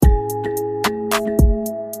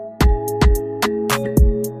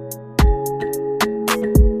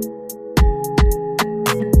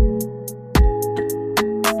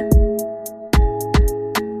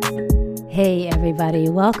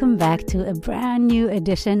welcome back to a brand new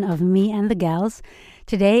edition of Me and the Gals.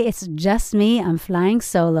 Today it's just me. I'm flying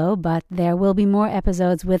solo, but there will be more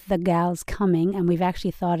episodes with the gals coming, and we've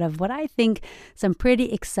actually thought of what I think some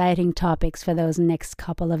pretty exciting topics for those next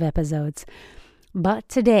couple of episodes. But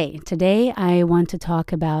today I want to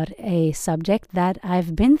talk about a subject that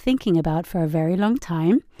I've been thinking about for a very long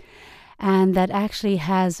time, and that actually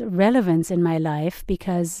has relevance in my life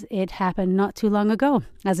because it happened not too long ago.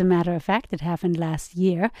 As a matter of fact, it happened last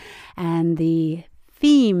year, and the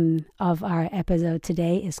theme of our episode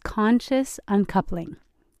today is conscious uncoupling.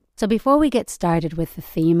 So before we get started with the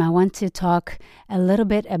theme, I want to talk a little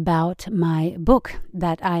bit about my book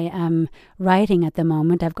that I am writing at the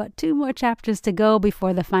moment. I've got 2 more chapters to go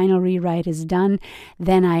before the final rewrite is done.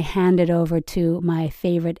 Then I hand it over to my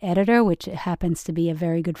favorite editor, which happens to be a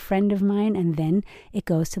very good friend of mine, and then it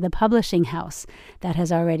goes to the publishing house that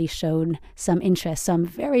has already shown some interest. So I'm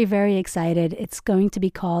very, very excited. It's going to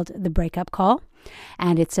be called The Breakup Call,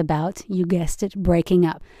 and it's about, you guessed it, breaking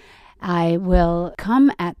up. I will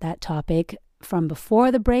come at that topic from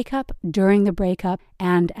before the breakup, during the breakup,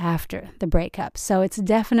 and after the breakup. So it's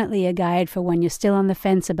definitely a guide for when you're still on the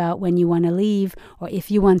fence about when you want to leave, or if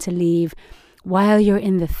you want to leave, while you're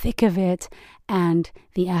in the thick of it, and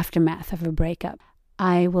the aftermath of a breakup.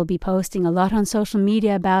 I will be posting a lot on social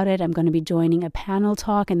media about it. I'm going to be joining a panel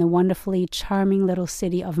talk in the wonderfully charming little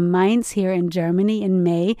city of Mainz here in Germany in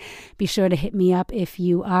May. Be sure to hit me up if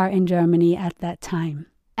you are in Germany at that time.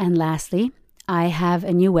 And lastly, I have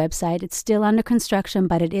a new website. It's still under construction,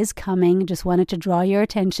 but it is coming. Just wanted to draw your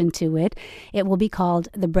attention to it. It will be called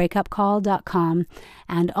thebreakupcall.com.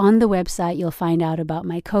 And on the website, you'll find out about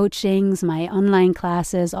my coachings, my online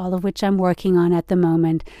classes, all of which I'm working on at the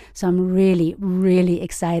moment. So I'm really, really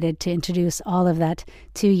excited to introduce all of that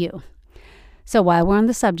to you. So while we're on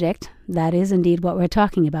the subject, that is indeed what we're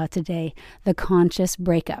talking about today, the conscious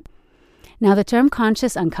breakup. Now, the term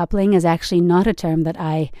conscious uncoupling is actually not a term that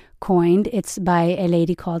I coined. It's by a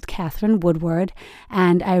lady called Catherine Woodward,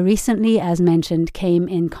 and I recently, as mentioned, came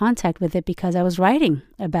in contact with it because I was writing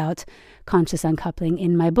about conscious uncoupling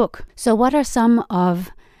in my book. So what are some of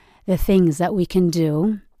the things that we can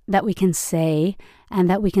do, that we can say, and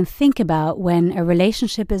that we can think about when a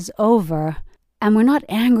relationship is over and we're not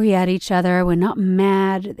angry at each other, we're not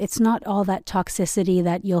mad, it's not all that toxicity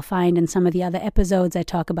that you'll find in some of the other episodes. I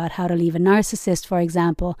talk about how to leave a narcissist, for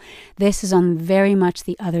example. This is on very much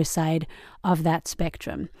the other side of that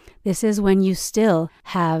spectrum. This is when you still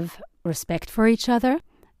have respect for each other,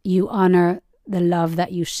 you honor the love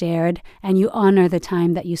that you shared, and you honor the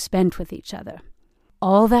time that you spent with each other.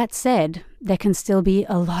 All that said, there can still be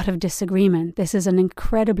a lot of disagreement. This is an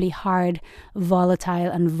incredibly hard, volatile,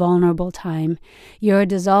 and vulnerable time. You're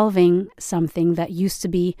dissolving something that used to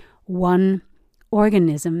be one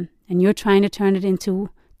organism, and you're trying to turn it into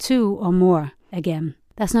 2 or more again.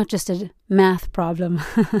 That's not just a math problem,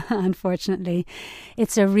 unfortunately.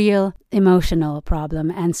 It's a real emotional problem,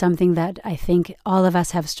 and something that I think all of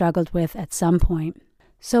us have struggled with at some point.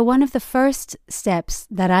 So one of the first steps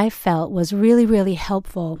that I felt was really, really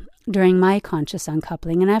helpful during my conscious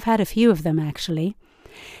uncoupling, and I've had a few of them actually,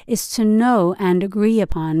 is to know and agree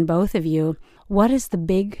upon, both of you, what is the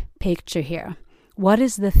big picture here? What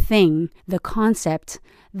is the thing, the concept,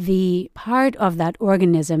 the part of that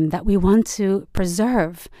organism that we want to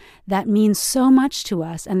preserve, that means so much to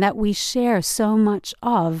us and that we share so much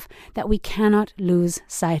of, that we cannot lose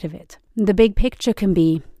sight of it? The big picture can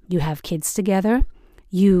be, you have kids together,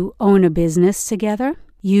 you own a business together,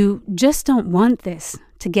 you just don't want this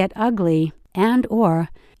to get ugly, and or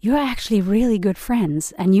you're actually really good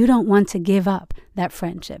friends and you don't want to give up that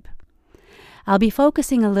friendship. I'll be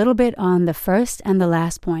focusing a little bit on the first and the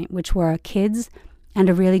last point, which were kids and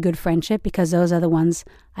a really good friendship, because those are the ones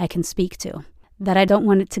I can speak to. That I don't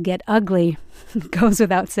want it to get ugly goes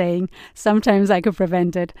without saying. Sometimes I could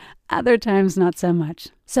prevent it, other times not so much.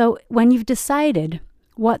 So when you've decided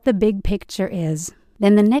what the big picture is,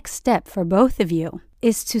 then the next step for both of you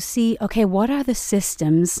is to see, okay, what are the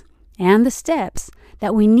systems and the steps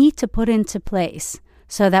that we need to put into place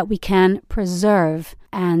so that we can preserve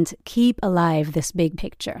and keep alive this big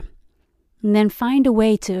picture? And then find a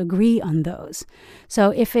way to agree on those. So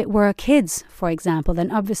if it were kids, for example, then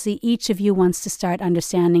obviously each of you wants to start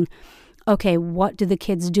understanding, okay, what do the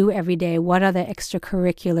kids do every day? What are their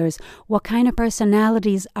extracurriculars? What kind of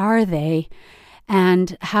personalities are they?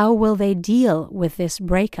 And how will they deal with this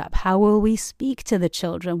breakup? How will we speak to the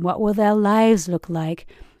children? What will their lives look like?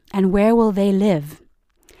 And where will they live?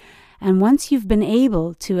 And once you've been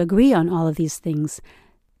able to agree on all of these things,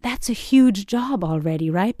 that's a huge job already,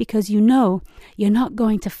 right? Because you know you're not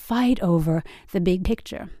going to fight over the big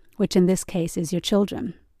picture, which in this case is your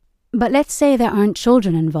children. But let's say there aren't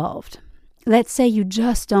children involved. Let's say you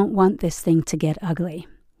just don't want this thing to get ugly.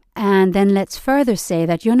 And then let's further say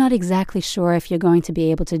that you're not exactly sure if you're going to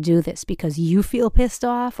be able to do this because you feel pissed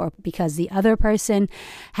off or because the other person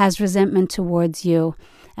has resentment towards you.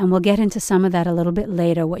 And we'll get into some of that a little bit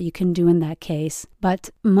later, what you can do in that case. But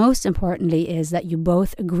most importantly is that you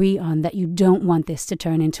both agree on that you don't want this to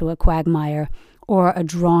turn into a quagmire or a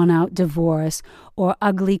drawn-out divorce or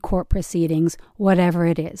ugly court proceedings, whatever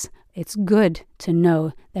it is. It's good to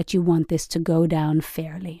know that you want this to go down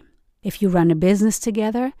fairly. If you run a business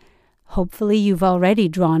together, hopefully you've already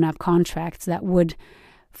drawn up contracts that would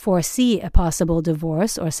foresee a possible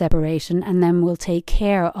divorce or separation and then will take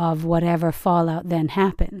care of whatever fallout then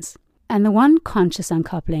happens. And the one conscious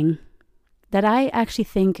uncoupling that I actually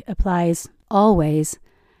think applies always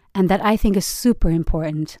and that I think is super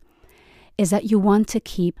important is that you want to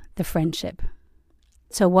keep the friendship.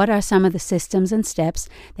 So what are some of the systems and steps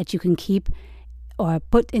that you can keep or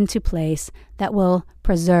put into place that will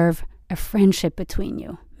preserve a friendship between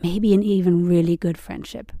you, maybe an even really good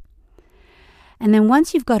friendship? And then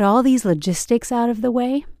once you've got all these logistics out of the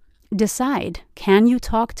way, decide, can you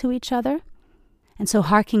talk to each other? And so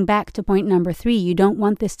harking back to point number 3, you don't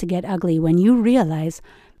want this to get ugly. When you realize,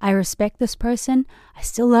 I respect this person, I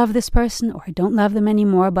still love this person, or I don't love them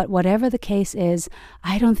anymore, but whatever the case is,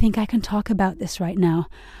 I don't think I can talk about this right now.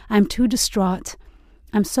 I'm too distraught.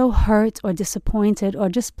 I'm so hurt or disappointed or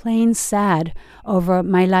just plain sad over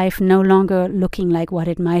my life no longer looking like what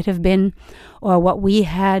it might have been or what we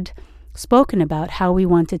had spoken about, how we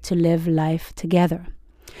wanted to live life together.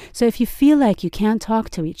 So if you feel like you can't talk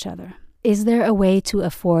to each other, is there a way to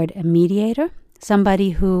afford a mediator?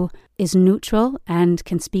 Somebody who is neutral and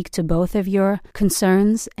can speak to both of your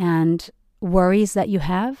concerns and worries that you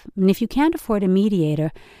have? And if you can't afford a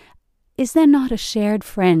mediator, is there not a shared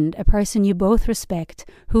friend, a person you both respect,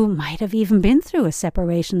 who might have even been through a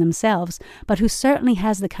separation themselves, but who certainly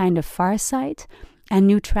has the kind of farsight and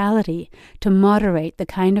neutrality to moderate the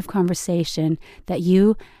kind of conversation that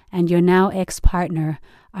you and your now ex-partner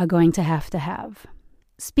are going to have?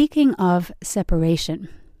 Speaking of separation,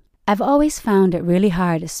 I've always found it really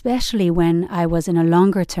hard, especially when I was in a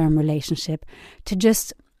longer-term relationship, to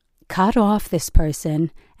just cut off this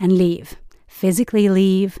person and leave. Physically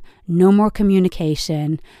leave, no more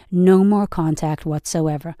communication, no more contact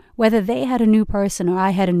whatsoever. Whether they had a new person or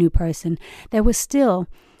I had a new person, there was still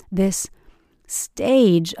this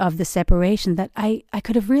stage of the separation that I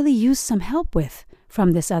could have really used some help with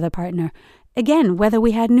from this other partner. Again, whether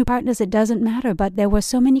we had new partners, it doesn't matter, but there were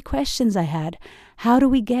so many questions I had. How do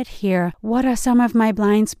we get here? What are some of my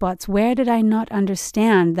blind spots? Where did I not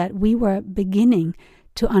understand that we were beginning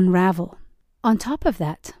to unravel? On top of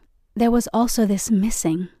that, there was also this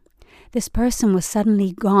missing. This person was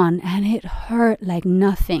suddenly gone, and it hurt like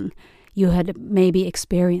nothing you had maybe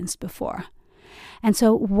experienced before. And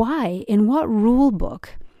so why, in what rule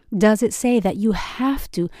book does it say that you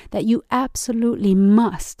have to, that you absolutely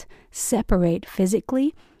must separate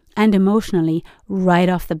physically and emotionally right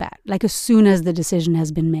off the bat, like as soon as the decision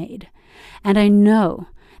has been made? And I know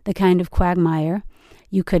the kind of quagmire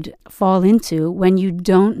you could fall into when you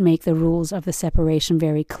don't make the rules of the separation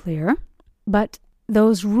very clear. But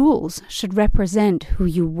those rules should represent who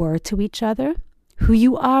you were to each other, who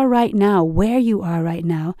you are right now, where you are right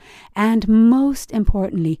now, and most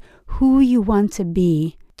importantly, who you want to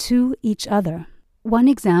be to each other. One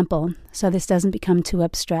example, so this doesn't become too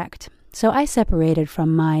abstract. So I separated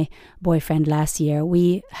from my boyfriend last year.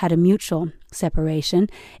 We had a mutual separation.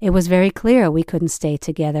 It was very clear we couldn't stay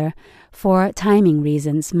together for timing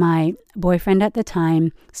reasons. My boyfriend at the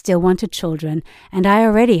time still wanted children, and I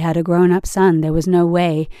already had a grown-up son. There was no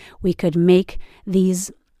way we could make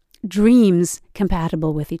these dreams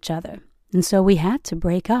compatible with each other. And so we had to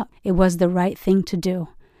break up. It was the right thing to do.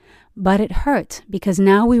 But it hurt because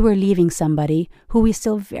now we were leaving somebody who we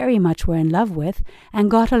still very much were in love with and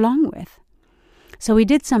got along with. So we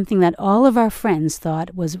did something that all of our friends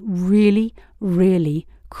thought was really, really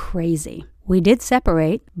crazy. We did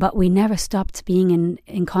separate, but we never stopped being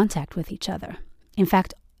in contact with each other. In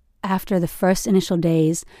fact, after the first initial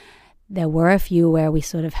days, there were a few where we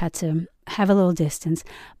sort of had to have a little distance.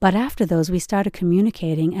 But after those, we started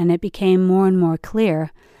communicating, and it became more and more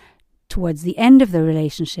clear towards the end of the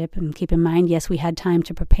relationship. And keep in mind, yes, we had time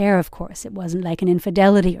to prepare, of course. It wasn't like an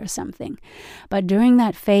infidelity or something. But during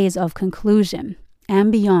that phase of conclusion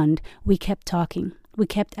and beyond, we kept talking. We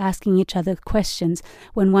kept asking each other questions.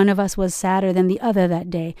 When one of us was sadder than the other that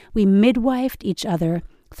day, we midwifed each other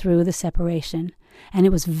through the separation. And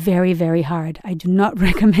it was very, very hard. I do not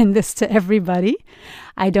recommend this to everybody.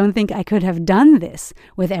 I don't think I could have done this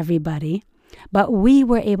with everybody. But we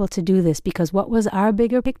were able to do this because what was our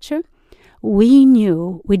bigger picture? We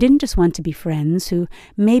knew we didn't just want to be friends who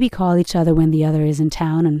maybe call each other when the other is in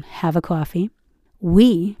town and have a coffee.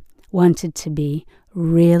 We wanted to be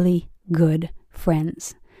really good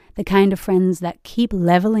friends. The kind of friends that keep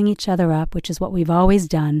leveling each other up, which is what we've always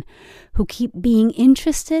done, who keep being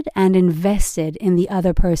interested and invested in the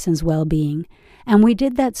other person's well-being. And we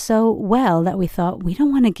did that so well that we thought, we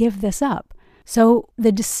don't want to give this up. So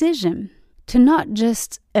the decision to not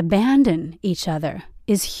just abandon each other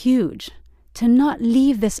is huge. To not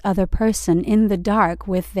leave this other person in the dark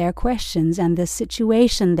with their questions and the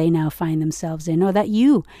situation they now find themselves in, or that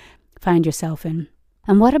you find yourself in.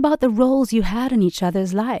 And what about the roles you had in each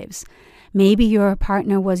other's lives? Maybe your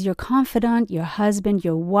partner was your confidant, your husband,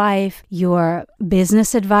 your wife, your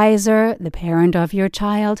business advisor, the parent of your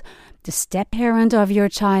child, the step-parent of your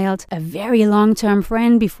child, a very long-term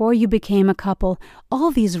friend before you became a couple. All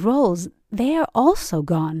these roles, they are also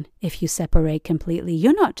gone if you separate completely.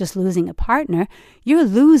 You're not just losing a partner, you're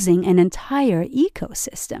losing an entire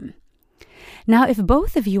ecosystem. Now, if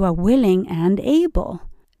both of you are willing and able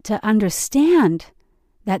to understand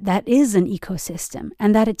that that is an ecosystem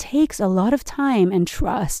and that it takes a lot of time and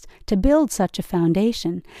trust to build such a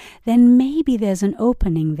foundation, then maybe there's an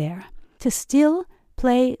opening there to still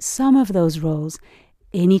play some of those roles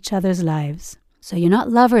in each other's lives. So you're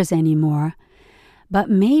not lovers anymore, but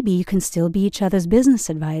maybe you can still be each other's business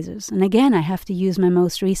advisors. And again, I have to use my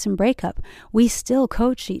most recent breakup. We still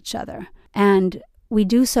coach each other, and we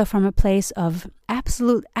do so from a place of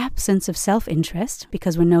absolute absence of self-interest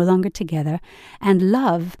because we're no longer together, and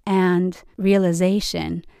love and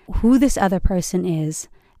realization who this other person is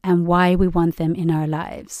and why we want them in our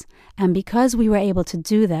lives. And because we were able to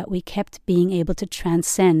do that, we kept being able to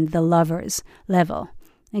transcend the lovers level.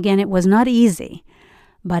 Again, it was not easy,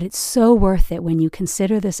 but it's so worth it when you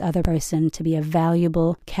consider this other person to be a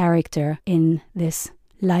valuable character in this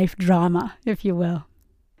life drama, if you will.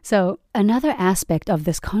 So another aspect of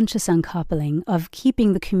this conscious uncoupling, of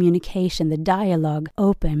keeping the communication, the dialogue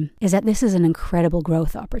open, is that this is an incredible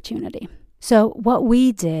growth opportunity. So what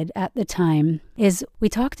we did at the time is we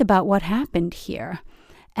talked about what happened here.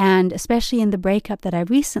 And especially in the breakup that I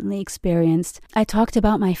recently experienced, I talked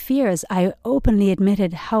about my fears. I openly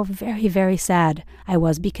admitted how very, very sad I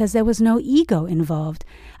was because there was no ego involved.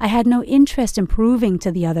 I had no interest in proving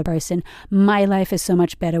to the other person, my life is so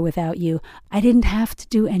much better without you. I didn't have to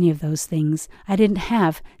do any of those things. I didn't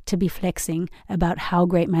have to be flexing about how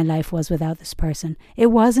great my life was without this person. It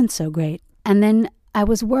wasn't so great. And then I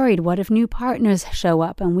was worried, what if new partners show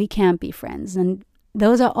up and we can't be friends? And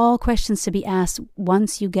those are all questions to be asked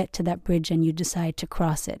once you get to that bridge and you decide to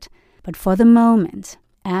cross it. But for the moment,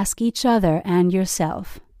 ask each other and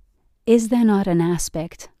yourself, is there not an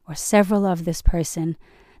aspect or several of this person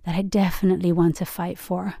that I definitely want to fight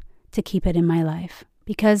for to keep it in my life?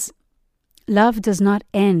 Because love does not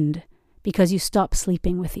end because you stop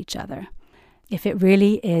sleeping with each other. If it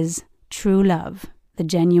really is true love, the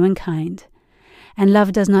genuine kind. And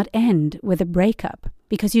love does not end with a breakup,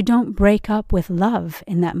 because you don't break up with love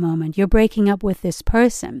in that moment. You're breaking up with this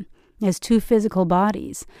person as two physical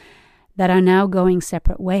bodies that are now going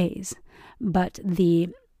separate ways. But the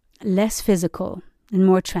less physical and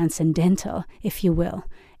more transcendental, if you will,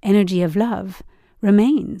 energy of love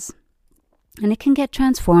remains. And it can get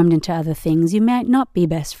transformed into other things. You might not be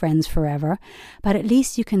best friends forever, but at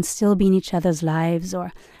least you can still be in each other's lives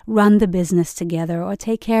or run the business together or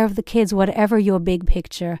take care of the kids, whatever your big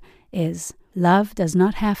picture is. Love does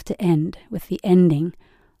not have to end with the ending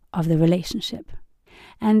of the relationship.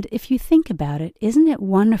 And if you think about it, isn't it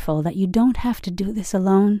wonderful that you don't have to do this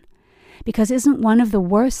alone? Because isn't one of the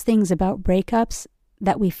worst things about breakups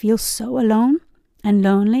that we feel so alone and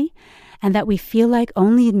lonely, and that we feel like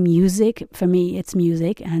only music, for me it's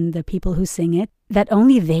music and the people who sing it, that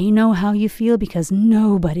only they know how you feel, because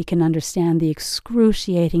nobody can understand the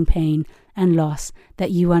excruciating pain and loss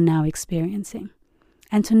that you are now experiencing.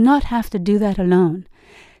 And to not have to do that alone,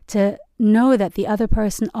 to know that the other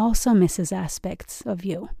person also misses aspects of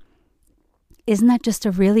you. Isn't that just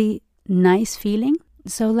a really nice feeling?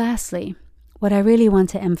 So lastly, what I really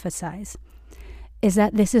want to emphasize is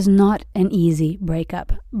that this is not an easy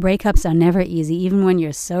breakup. Breakups are never easy, even when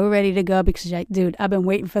you're so ready to go because you're like, dude, I've been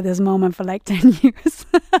waiting for this moment for like 10 years.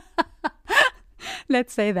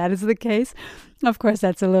 Let's say that is the case. Of course,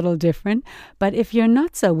 that's a little different. But if you're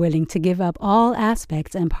not so willing to give up all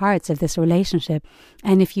aspects and parts of this relationship,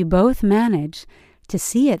 and if you both manage to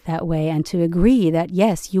see it that way and to agree that,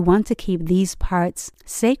 yes, you want to keep these parts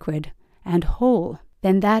sacred and whole,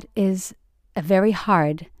 then that is a very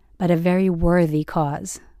hard but a very worthy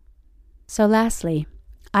cause. So lastly,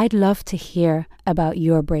 I'd love to hear about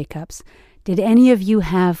your breakups. Did any of you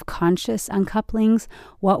have conscious uncouplings?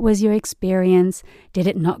 What was your experience? Did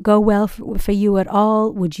it not go well for you at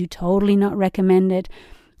all? Would you totally not recommend it?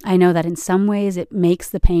 I know that in some ways it makes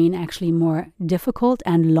the pain actually more difficult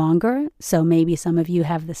and longer. So maybe some of you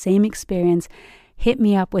have the same experience. Hit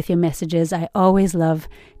me up with your messages. I always love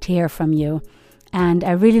to hear from you. And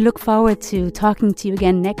I really look forward to talking to you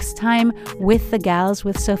again next time with the gals,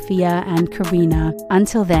 with Sophia and Karina.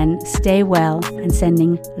 Until then, stay well and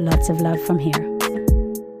sending lots of love from here.